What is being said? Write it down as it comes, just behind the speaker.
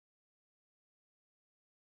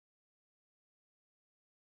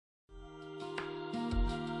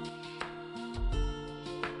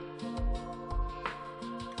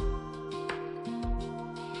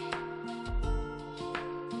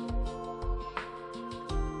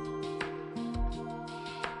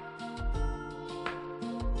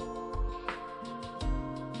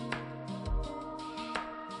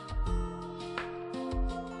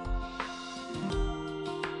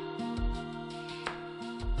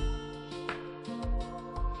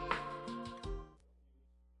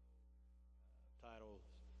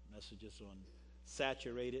emphasis on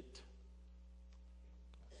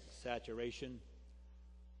saturation.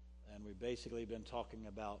 And we've basically been talking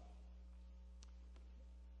about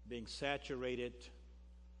being saturated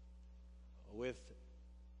with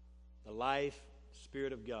the life,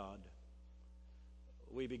 Spirit of God.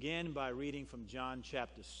 We begin by reading from John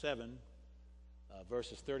chapter 7,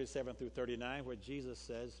 verses 37 through 39, where Jesus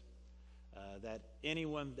says that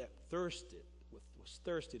anyone that was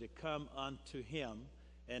thirsty to come unto him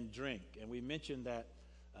and drink. And we mentioned that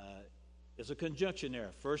there's a conjunction there.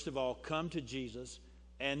 First of all, come to Jesus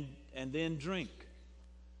and then drink.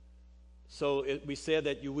 So we said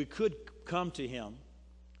that we could come to him,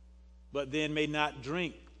 but then may not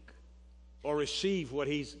drink or receive what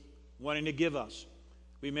he's wanting to give us.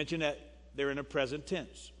 We mentioned that they're in a present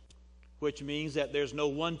tense, which means that there's no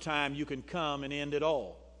one time you can come and end it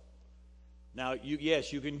all. Now,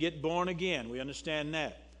 yes, you can get born again. We understand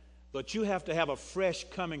that. But you have to have a fresh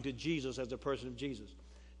coming to Jesus as a person of Jesus.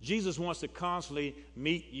 Jesus wants to constantly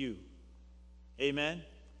meet you. Amen?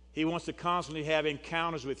 He wants to constantly have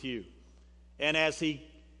encounters with you. And as he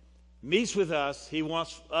meets with us, he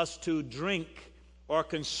wants us to drink or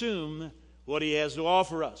consume what he has to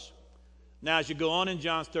offer us. Now, as you go on in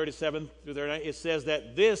John 37 through 39, it says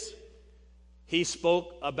that this he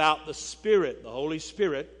spoke about the Spirit, the Holy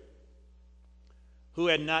Spirit, who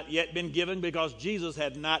had not yet been given because Jesus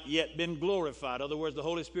had not yet been glorified. In other words, the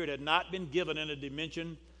Holy Spirit had not been given in a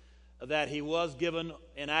dimension that he was given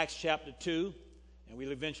in Acts chapter 2, and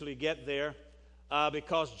we'll eventually get there,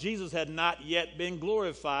 because Jesus had not yet been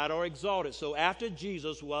glorified or exalted. So after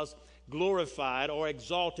Jesus was glorified or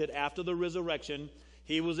exalted after the resurrection,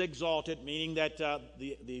 he was exalted, meaning that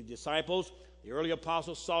the disciples, the early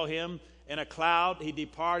apostles, saw him in a cloud. He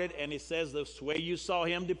departed, and he says, the way you saw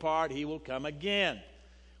him depart, he will come again.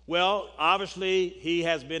 Well, obviously, he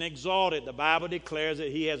has been exalted. The Bible declares that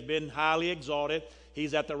he has been highly exalted.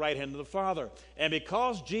 He's at the right hand of the Father. And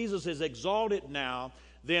because Jesus is exalted now,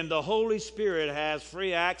 then the Holy Spirit has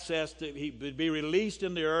free access to be released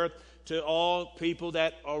in the earth to all people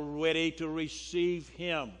that are ready to receive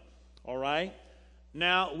him. All right?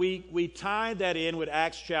 Now, we tie that in with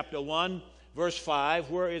Acts chapter 1, verse 5,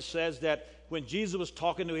 where it says that when Jesus was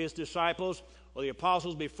talking to his disciples, or the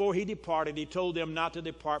apostles, before he departed, he told them not to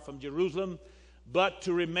depart from Jerusalem, but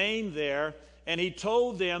to remain there. And he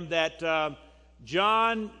told them that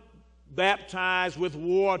John baptized with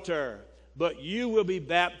water, but you will be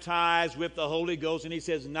baptized with the Holy Ghost. And he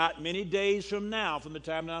says, not many days from now, from the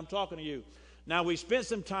time that I'm talking to you. Now, we spent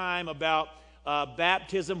some time about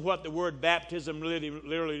baptism, what the word baptism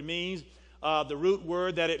literally means. The root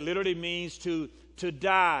word that it literally means to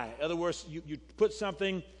dye. In other words, you put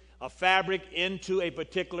something, a fabric, into a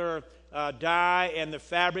particular dye, and the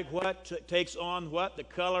fabric takes on the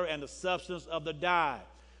color and the substance of the dye.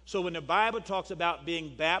 So when the Bible talks about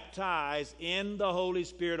being baptized in the Holy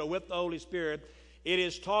Spirit or with the Holy Spirit, it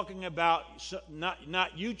is talking about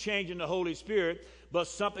not you changing the Holy Spirit, but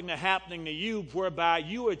something that's happening to you whereby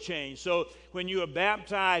you are changed. So when you are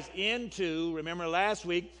baptized into, remember last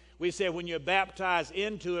week, we said when you're baptized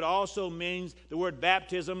into, it also means the word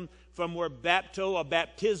baptism from word bapto or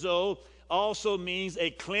baptizo also means a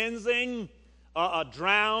cleansing, a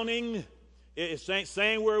drowning. It's the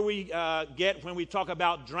same where we get when we talk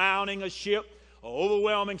about drowning a ship or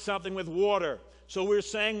overwhelming something with water. So we're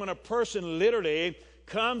saying when a person literally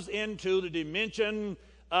comes into the dimension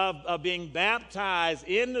of being baptized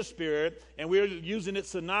in the Spirit, and we're using it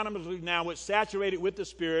synonymously now with saturated with the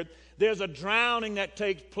Spirit, there's a drowning that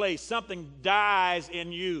takes place. Something dies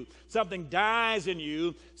in you. Something dies in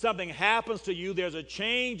you. Something happens to you. There's a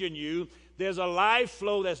change in you. There's a life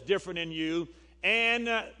flow that's different in you. And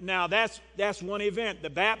now that's one event. The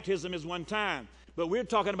baptism is one time. But we're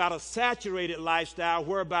talking about a saturated lifestyle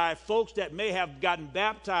whereby folks that may have gotten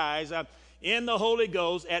baptized in the Holy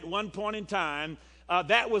Ghost at one point in time,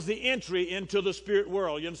 that was the entry into the spirit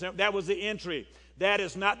world. You understand? That was the entry. That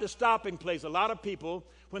is not the stopping place. A lot of people,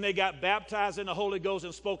 when they got baptized in the Holy Ghost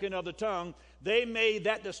and spoke in other tongue, they made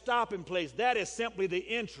that the stopping place. That is simply the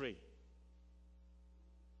entry.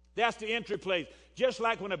 That's the entry place. Just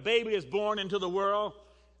like when a baby is born into the world,